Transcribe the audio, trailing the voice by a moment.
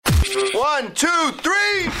1, 2, 3.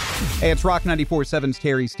 Hey, it's Rock 94.7's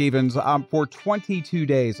Terry Stevens. For 22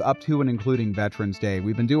 days, up to and including Veterans Day,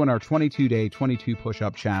 we've been doing our 22-day, 22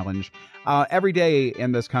 push-up challenge. Every day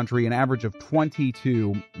in this country, an average of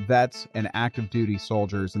 22 vets and active duty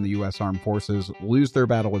soldiers in the U.S. Armed Forces lose their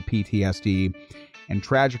battle with PTSD and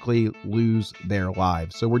tragically lose their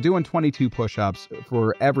lives. So we're doing 22 push-ups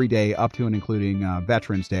for every day up to and including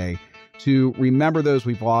Veterans Day to remember those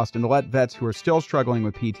we've lost and to let vets who are still struggling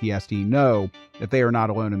with PTSD know that they are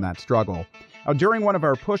not alone in that struggle. Now, during one of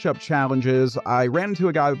our push-up challenges, I ran into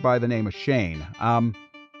a guy by the name of Shane.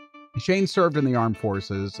 Shane served in the armed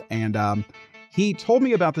forces, and he told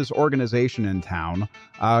me about this organization in town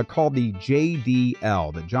called the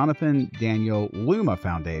JDL, the Jonathan Daniel Luma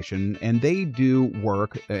Foundation, and they do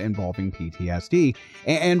work involving PTSD.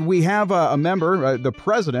 And we have a member, the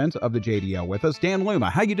president of the JDL with us, Dan Luma.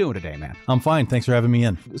 How you doing today, man? I'm fine. Thanks for having me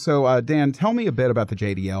in. So, Dan, tell me a bit about the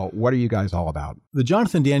JDL. What are you guys all about? The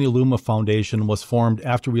Jonathan Daniel Luma Foundation was formed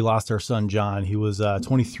after we lost our son, John. He was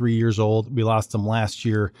 23 years old. We lost him last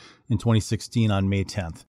year in 2016 on May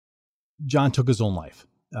 10th. John took his own life.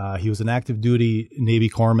 He was an active duty Navy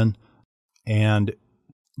corpsman. And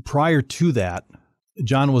prior to that,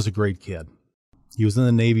 John was a great kid. He was in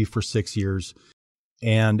the Navy for 6 years.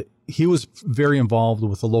 And he was very involved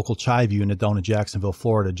with the local Chive unit down in Jacksonville,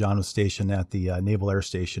 Florida. John was stationed at the Naval Air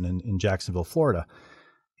Station in Jacksonville, Florida.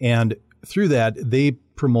 And through that, they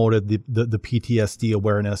promoted the PTSD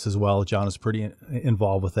awareness as well. John was pretty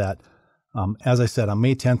involved with that. As I said, on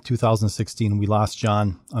May 10th, 2016, we lost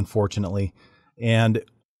John, unfortunately. And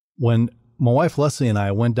when my wife Leslie and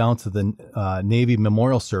I went down to the Navy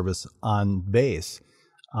memorial service on base,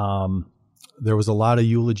 there was a lot of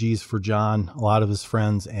eulogies for John, a lot of his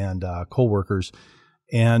friends and coworkers.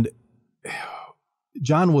 And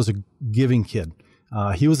John was a giving kid.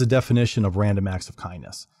 He was a definition of random acts of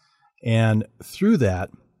kindness. And through that,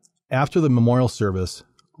 after the memorial service,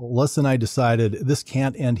 Leslie and I decided this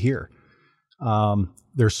can't end here.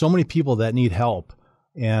 There's so many people that need help,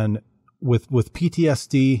 and with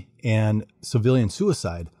PTSD and civilian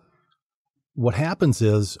suicide, what happens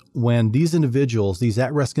is when these individuals, these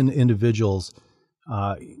at-risk individuals,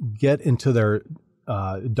 get into their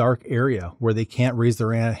dark area where they can't raise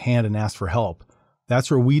their hand and ask for help,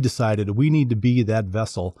 that's where we decided we need to be that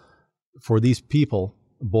vessel for these people,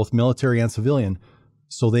 both military and civilian,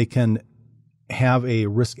 so they can have a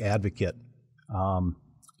risk advocate.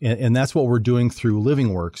 And that's what we're doing through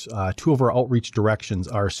LivingWorks. Two of our outreach directions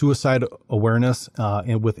are suicide awareness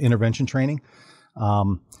and with intervention training.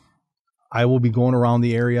 I will be going around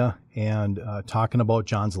the area and talking about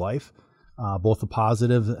John's life, both the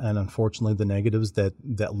positive and unfortunately the negatives that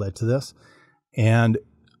led to this, and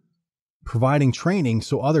providing training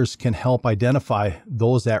so others can help identify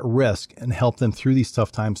those at risk and help them through these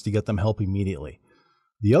tough times to get them help immediately.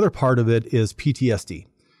 The other part of it is PTSD.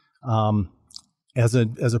 As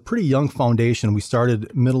a pretty young foundation, we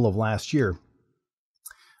started middle of last year.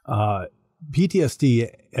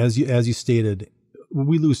 PTSD, as you stated,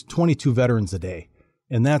 we lose 22 veterans a day,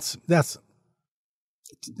 and that's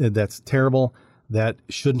terrible. That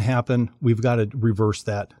shouldn't happen. We've got to reverse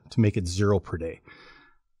that to make it 0 per day.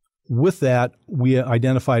 With that, we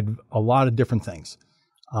identified a lot of different things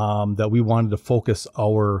that we wanted to focus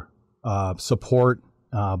our support,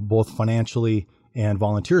 both financially and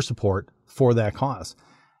volunteer support, for that cause.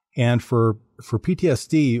 And for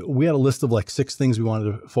PTSD, we had a list of like 6 things we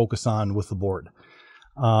wanted to focus on with the board.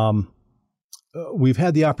 We've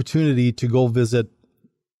had the opportunity to go visit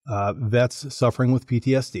vets suffering with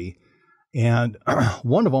PTSD, and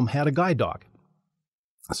one of them had a guide dog.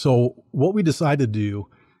 So what we decided to do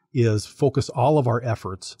is focus all of our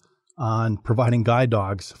efforts on providing guide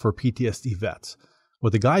dogs for PTSD vets.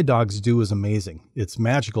 What the guide dogs do is amazing. It's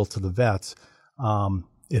magical to the vets.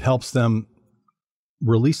 It helps them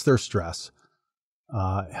release their stress,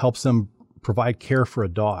 helps them provide care for a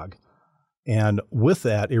dog. And with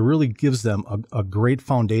that, it really gives them a great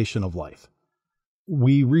foundation of life.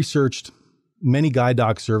 We researched many guide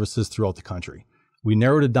dog services throughout the country. We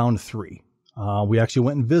narrowed it down to 3. We actually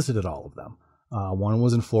went and visited all of them. One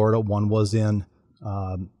was in Florida, one was in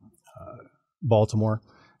Baltimore,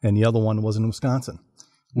 and the other one was in Wisconsin.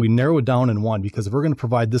 We narrow it down in one because if we're going to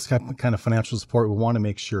provide this kind of financial support, we want to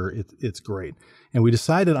make sure it's great. And we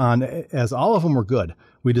decided on, as all of them were good,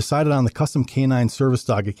 we decided on the Custom Canine Service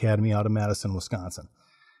Dog Academy out of Madison, Wisconsin.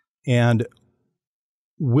 And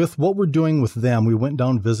with what we're doing with them, we went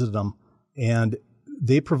down and visited them, and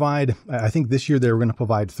they provide, I think this year they were going to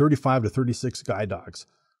provide 35 to 36 guide dogs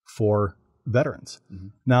for veterans. Mm-hmm.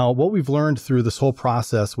 Now, what we've learned through this whole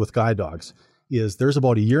process with guide dogs is there's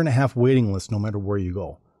about a 1.5 year waiting list no matter where you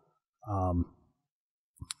go. And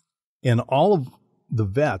all of the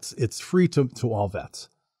vets, it's free to all vets.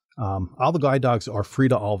 All the guide dogs are free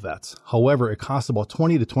to all vets. However, it costs about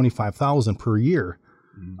 $20,000 to $25,000 per year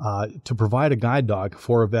to provide a guide dog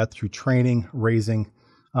for a vet through training, raising,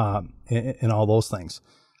 and all those things.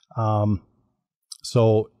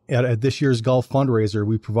 So at this year's Gulf fundraiser,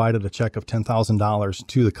 we provided a check of $10,000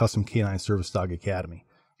 to the Custom Canine Service Dog Academy.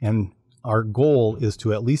 And our goal is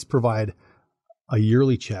to at least provide a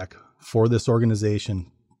yearly check for this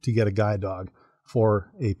organization to get a guide dog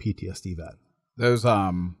for a PTSD vet. Those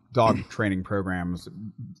dog training programs,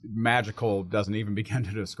 magical doesn't even begin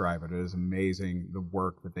to describe it. It is amazing the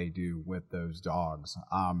work that they do with those dogs.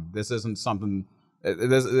 This isn't something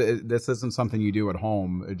you do at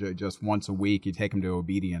home just once a week. You take them to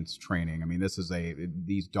obedience training. I mean,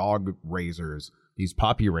 these dog raisers, these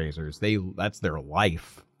puppy raisers, that's their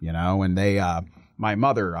life, you know. And my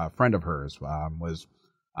mother, a friend of hers, was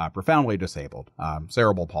profoundly disabled,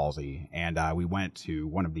 cerebral palsy, and we went to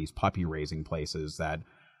one of these puppy raising places that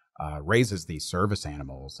raises these service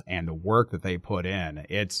animals, and the work that they put in,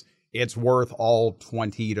 it's worth all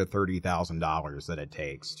 $20,000 to $30,000 that it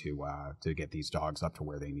takes to get these dogs up to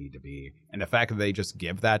where they need to be. And the fact that they just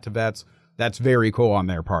give that to vets, that's very cool on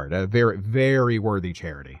their part. A very, very worthy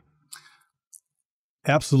charity.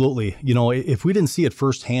 Absolutely. You know, if we didn't see it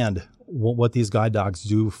firsthand, what these guide dogs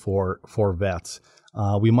do for vets,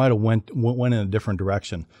 we might have went in a different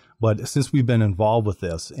direction. But since we've been involved with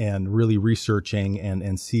this and really researching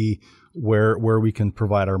and see where we can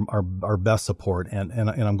provide our best support, and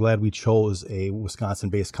I'm glad we chose a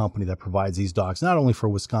Wisconsin-based company that provides these dogs, not only for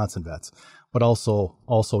Wisconsin vets, but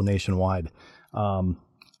also nationwide.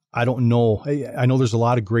 I don't know. I know there's a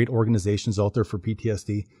lot of great organizations out there for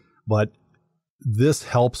PTSD, but this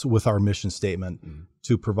helps with our mission statement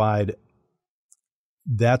to provide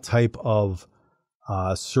that type of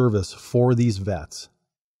service for these vets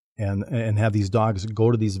and have these dogs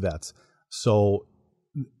go to these vets. So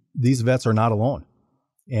these vets are not alone.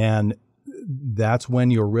 And that's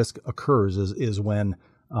when your risk occurs is when,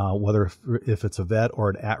 whether if it's a vet or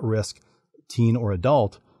an at-risk teen or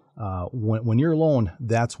adult, when you're alone,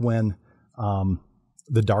 that's when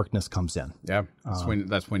the darkness comes in. Yeah.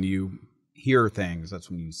 That's when you hear things. That's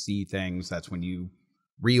when you see things. That's when you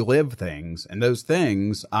relive things. And those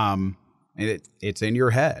things, it's in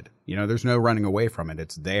your head. You know, there's no running away from it.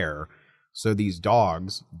 It's there. So these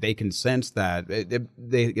dogs, they can sense that,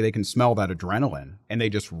 they can smell that adrenaline, and they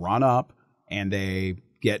just run up and they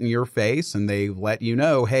get in your face and they let you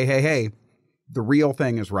know, hey, the real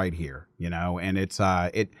thing is right here, you know. And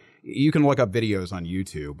you can look up videos on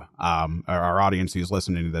YouTube. Our audience who's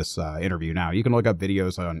listening to this interview now, you can look up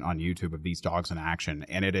videos on YouTube of these dogs in action,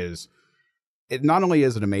 and it not only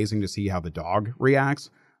is it amazing to see how the dog reacts,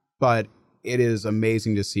 but it is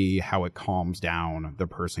amazing to see how it calms down the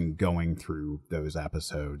person going through those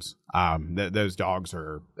episodes. Those dogs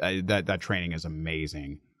are that training is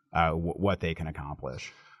amazing. What they can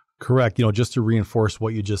accomplish. Correct. You know, just to reinforce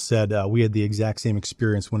what you just said, we had the exact same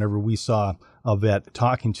experience whenever we saw a vet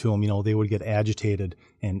talking to them. You know, they would get agitated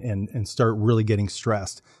and start really getting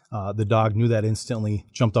stressed. The dog knew that instantly,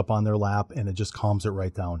 jumped up on their lap, and it just calms it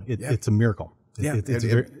right down. It's a miracle.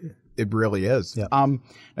 It really is. Yeah. Now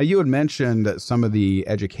you had mentioned some of the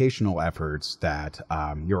educational efforts that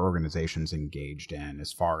your organization's engaged in,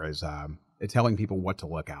 as far as telling people what to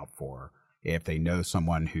look out for if they know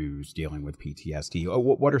someone who's dealing with PTSD.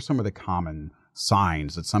 What are some of the common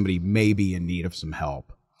signs that somebody may be in need of some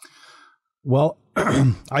help? Well,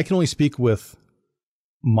 I can only speak with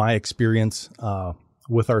my experience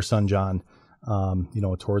with our son, John,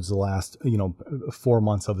 towards the last, 4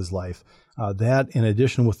 months of his life. That, in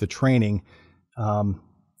addition with the training, I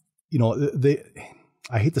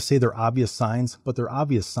hate to say they're obvious signs, but they're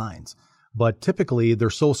obvious signs. But typically they're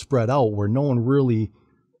so spread out where no one really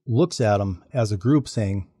looks at them as a group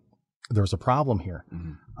saying, there's a problem here.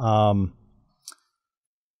 Mm-hmm.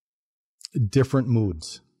 Different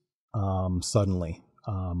moods, suddenly,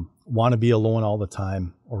 want to be alone all the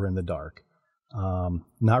time or in the dark,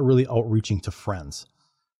 not really outreaching to friends,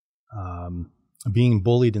 being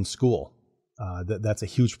bullied in school. That's a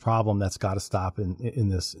huge problem that's got to stop in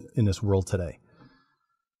this world today.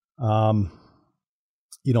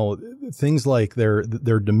 Things like their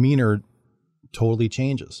demeanor totally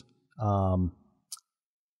changes.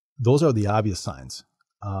 Those are the obvious signs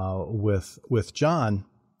with John.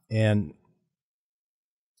 And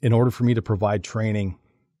in order for me to provide training,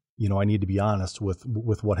 I need to be honest with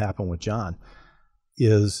what happened with John.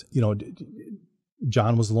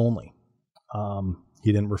 John was lonely.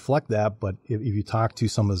 He didn't reflect that, but if you talk to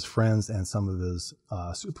some of his friends and some of his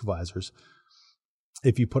supervisors,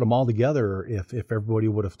 if you put them all together, if everybody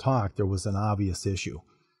would have talked, there was an obvious issue.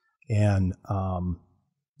 And,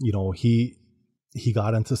 he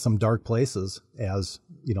got into some dark places, as,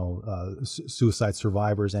 suicide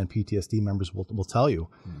survivors and PTSD members will tell you.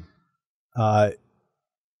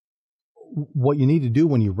 What you need to do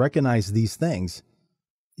when you recognize these things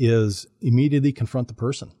is immediately confront the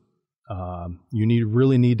person. You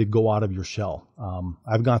really need to go out of your shell.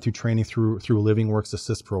 I've gone through training through Living Works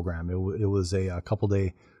Assist program. It was a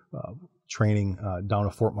couple-day training down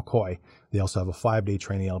at Fort McCoy. They also have a 5-day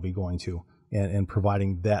training I'll be going to, and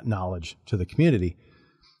providing that knowledge to the community.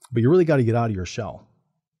 But you really got to get out of your shell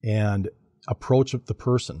and approach the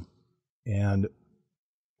person and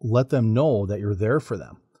let them know that you're there for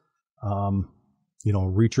them.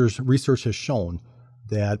 Research has shown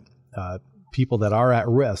that people that are at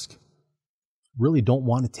risk really don't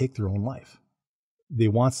want to take their own life. They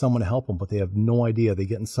want someone to help them, but they have no idea. They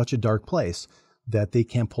get in such a dark place that they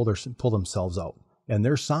can't pull themselves out. And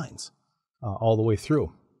there's signs all the way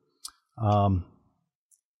through. In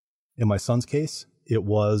my son's case, it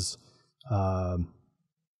was one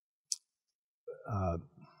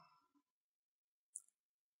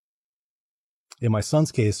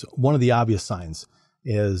of the obvious signs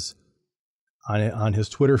is on his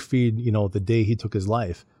Twitter feed, the day he took his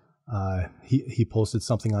life, he posted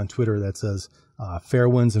something on Twitter that says, fair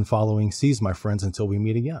winds and following seas, my friends, until we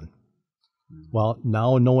meet again. Well,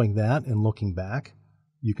 now knowing that and looking back,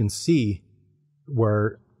 you can see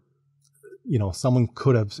where, someone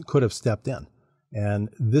could have stepped in. And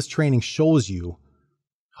this training shows you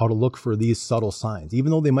how to look for these subtle signs. Even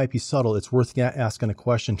though they might be subtle, it's worth asking a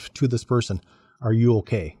question to this person. Are you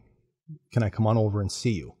okay? Can I come on over and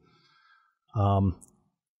see you?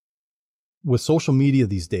 With social media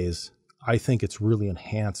these days, I think it's really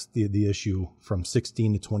enhanced the issue from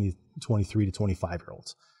 16 to 20, 23 to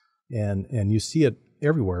 25-year-olds. And you see it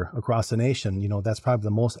everywhere across the nation. That's probably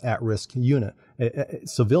the most at-risk unit,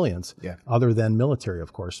 civilians, other than military,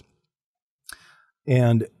 of course.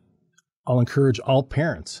 And I'll encourage all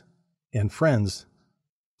parents and friends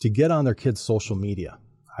to get on their kids' social media.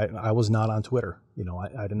 I was not on Twitter.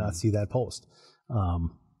 I did not see that post.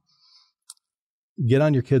 Get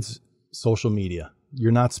on your kids' social media.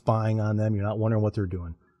 You're not spying on them. You're not wondering what they're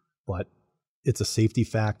doing. But it's a safety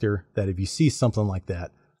factor that if you see something like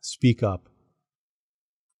that, speak up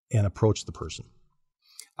and approach the person.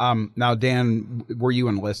 Now, Dan, were you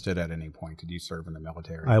enlisted at any point? Did you serve in the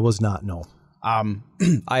military? I was not, no.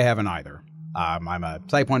 I haven't either. I'm a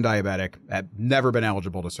type 1 diabetic. I've never been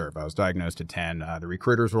eligible to serve. I was diagnosed at 10. The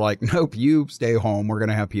recruiters were like, nope, you stay home. We're going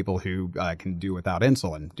to have people who can do without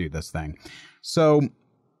insulin do this thing. So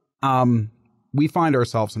we find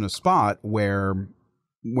ourselves in a spot where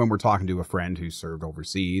when we're talking to a friend who served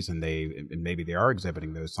overseas and maybe they are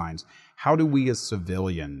exhibiting those signs, how do we as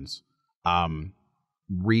civilians, how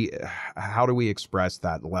do we express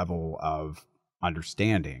that level of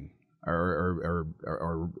understanding or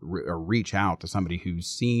reach out to somebody who's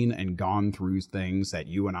seen and gone through things that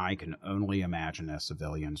you and I can only imagine as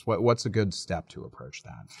civilians? What's a good step to approach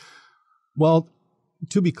that? Well,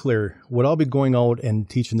 to be clear, what I'll be going out and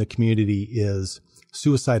teaching the community is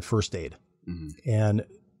suicide first aid. Mm-hmm. And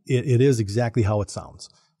it is exactly how it sounds.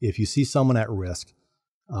 If you see someone at risk,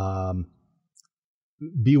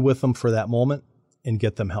 be with them for that moment and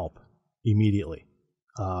get them help immediately.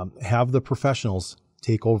 Have the professionals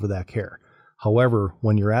take over that care. However,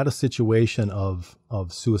 when you're at a situation of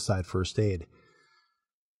suicide first aid,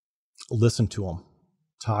 listen to them,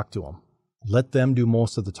 talk to them, let them do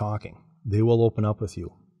most of the talking. They will open up with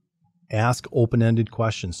you. Ask open-ended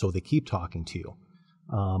questions so they keep talking to you.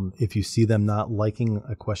 If you see them not liking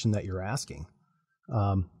a question that you're asking,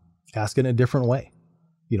 ask it in a different way.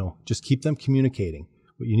 Just keep them communicating.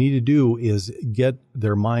 What you need to do is get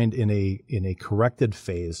their mind in a corrected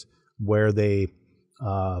phase where they,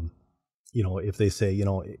 if they say,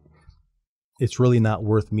 it's really not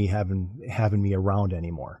worth me having me around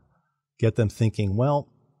anymore. Get them thinking, well,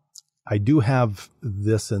 I do have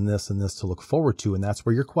this and this and this to look forward to. And that's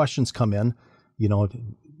where your questions come in. Do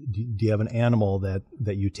you have an animal that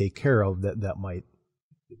you take care of that might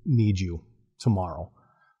need you tomorrow?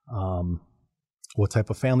 What type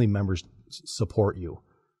of family members support you?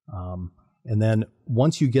 And then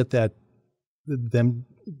once you get them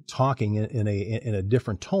talking in a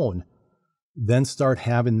different tone, then start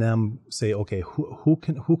having them say, okay, who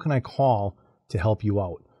can I call to help you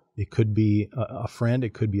out? It could be a friend,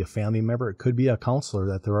 it could be a family member, it could be a counselor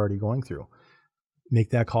that they're already going through. Make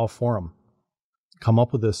that call for them. Come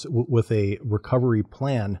up with a recovery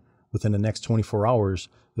plan within the next 24 hours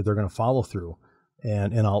that they're going to follow through.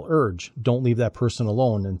 And I'll urge, don't leave that person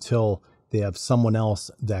alone until they have someone else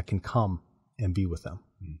that can come and be with them.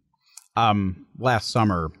 Last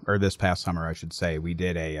summer, or this past summer, I should say, we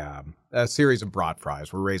did a series of brat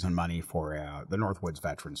fries. We're raising money for the Northwoods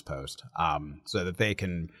Veterans Post, so that they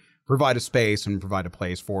can provide a space and provide a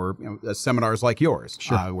place for seminars like yours,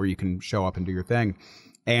 Sure. Where you can show up and do your thing.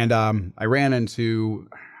 And I ran into,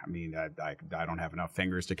 I don't have enough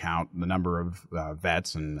fingers to count the number of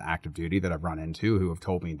vets and active duty that I've run into who have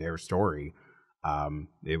told me their story.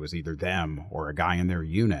 It was either them or a guy in their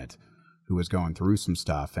unit who was going through some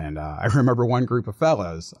stuff. And I remember one group of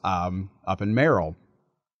fellas up in Merrill,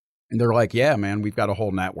 and they're like, yeah, man, we've got a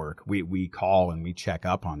whole network. We call and we check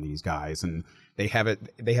up on these guys, and they have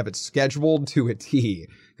it scheduled to a T,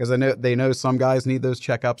 because they know some guys need those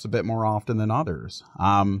checkups a bit more often than others.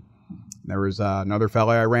 There was another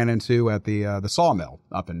fella I ran into at the Sawmill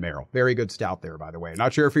up in Merrill. Very good stout there, by the way.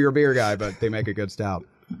 Not sure if you're a beer guy, but they make a good stout.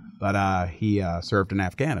 But he served in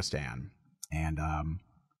Afghanistan, and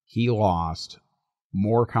he lost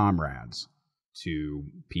more comrades to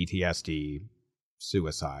PTSD,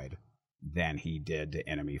 suicide, than he did to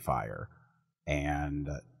enemy fire. And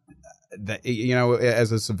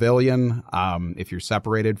as a civilian, if you're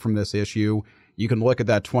separated from this issue, you can look at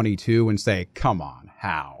that 22 and say, come on,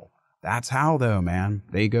 how? That's how, though, man.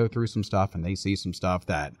 They go through some stuff and they see some stuff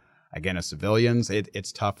that, again, as civilians,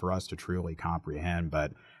 it's tough for us to truly comprehend.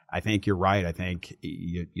 But I think you're right. I think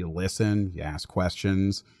you listen, you ask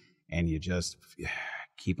questions, and you just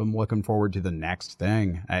keep them looking forward to the next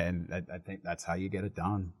thing. And I think that's how you get it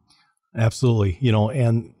done. Absolutely.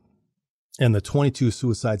 And the 22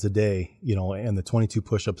 suicides a day, and the 22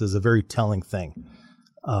 push-ups is a very telling thing.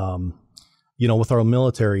 With our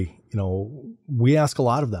military, we ask a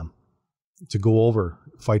lot of them to go over,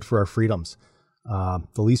 fight for our freedoms.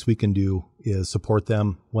 The least we can do is support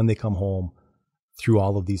them when they come home through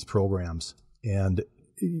all of these programs, and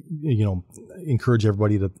encourage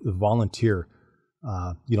everybody to volunteer,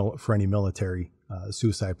 for any military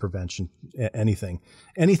suicide prevention, anything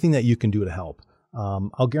that you can do to help.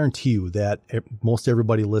 I'll guarantee you that most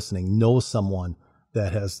everybody listening knows someone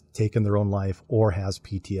that has taken their own life or has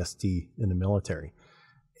PTSD in the military.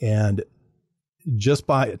 And just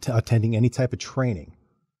by attending any type of training,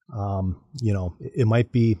 it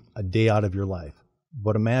might be a day out of your life.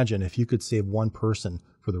 But imagine if you could save one person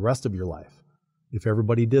for the rest of your life. If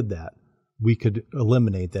everybody did that, we could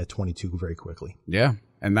eliminate that 22 very quickly. Yeah.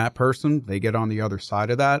 And that person, they get on the other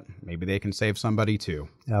side of that. Maybe they can save somebody too.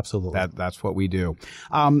 Absolutely. That's what we do.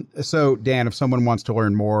 So, Dan, if someone wants to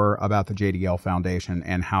learn more about the JDL Foundation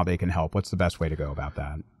and how they can help, what's the best way to go about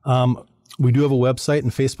that? We do have a website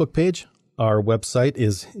and Facebook page. Our website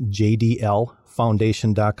is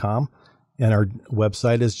jdlfoundation.com, and our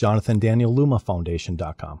website is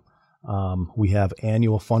JonathanDanielLumaFoundation.com. We have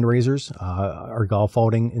annual fundraisers, our golf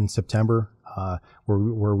outing in September,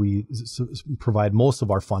 where we provide most of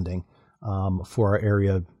our funding for our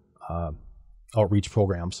area outreach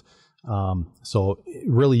programs. So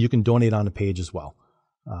really, you can donate on the page as well.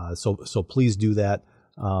 So please do that.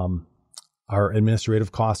 Our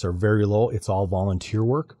administrative costs are very low. It's all volunteer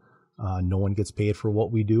work. No one gets paid for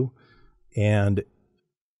what we do. And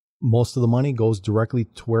most of the money goes directly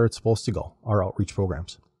to where it's supposed to go, our outreach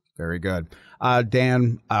programs. Very good.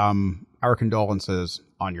 Dan, our condolences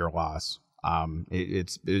on your loss.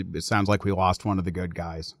 It sounds like we lost one of the good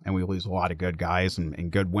guys, and we lose a lot of good guys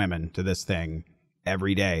and good women to this thing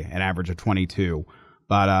every day, an average of 22.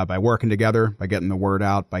 But by working together, by getting the word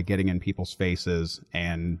out, by getting in people's faces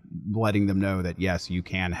and letting them know that, yes, you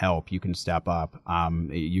can help, you can step up,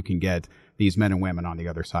 you can get these men and women on the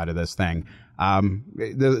other side of this thing.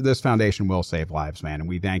 This foundation will save lives, man. And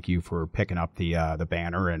we thank you for picking up the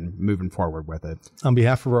banner and moving forward with it. On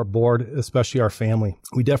behalf of our board, especially our family,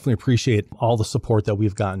 we definitely appreciate all the support that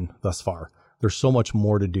we've gotten thus far. There's so much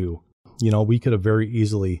more to do. We could have very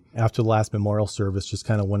easily, after the last memorial service, just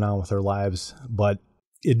kind of went on with our lives, but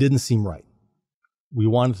it didn't seem right. We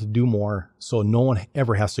wanted to do more so no one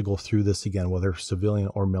ever has to go through this again, whether civilian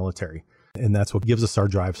or military. And that's what gives us our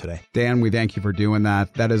drive today. Dan, we thank you for doing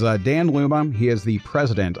that. That is Dan Luma. He is the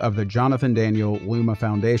president of the Jonathan Daniel Luma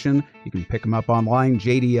Foundation. You can pick him up online,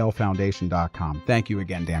 jdlfoundation.com. Thank you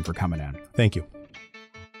again, Dan, for coming in. Thank you.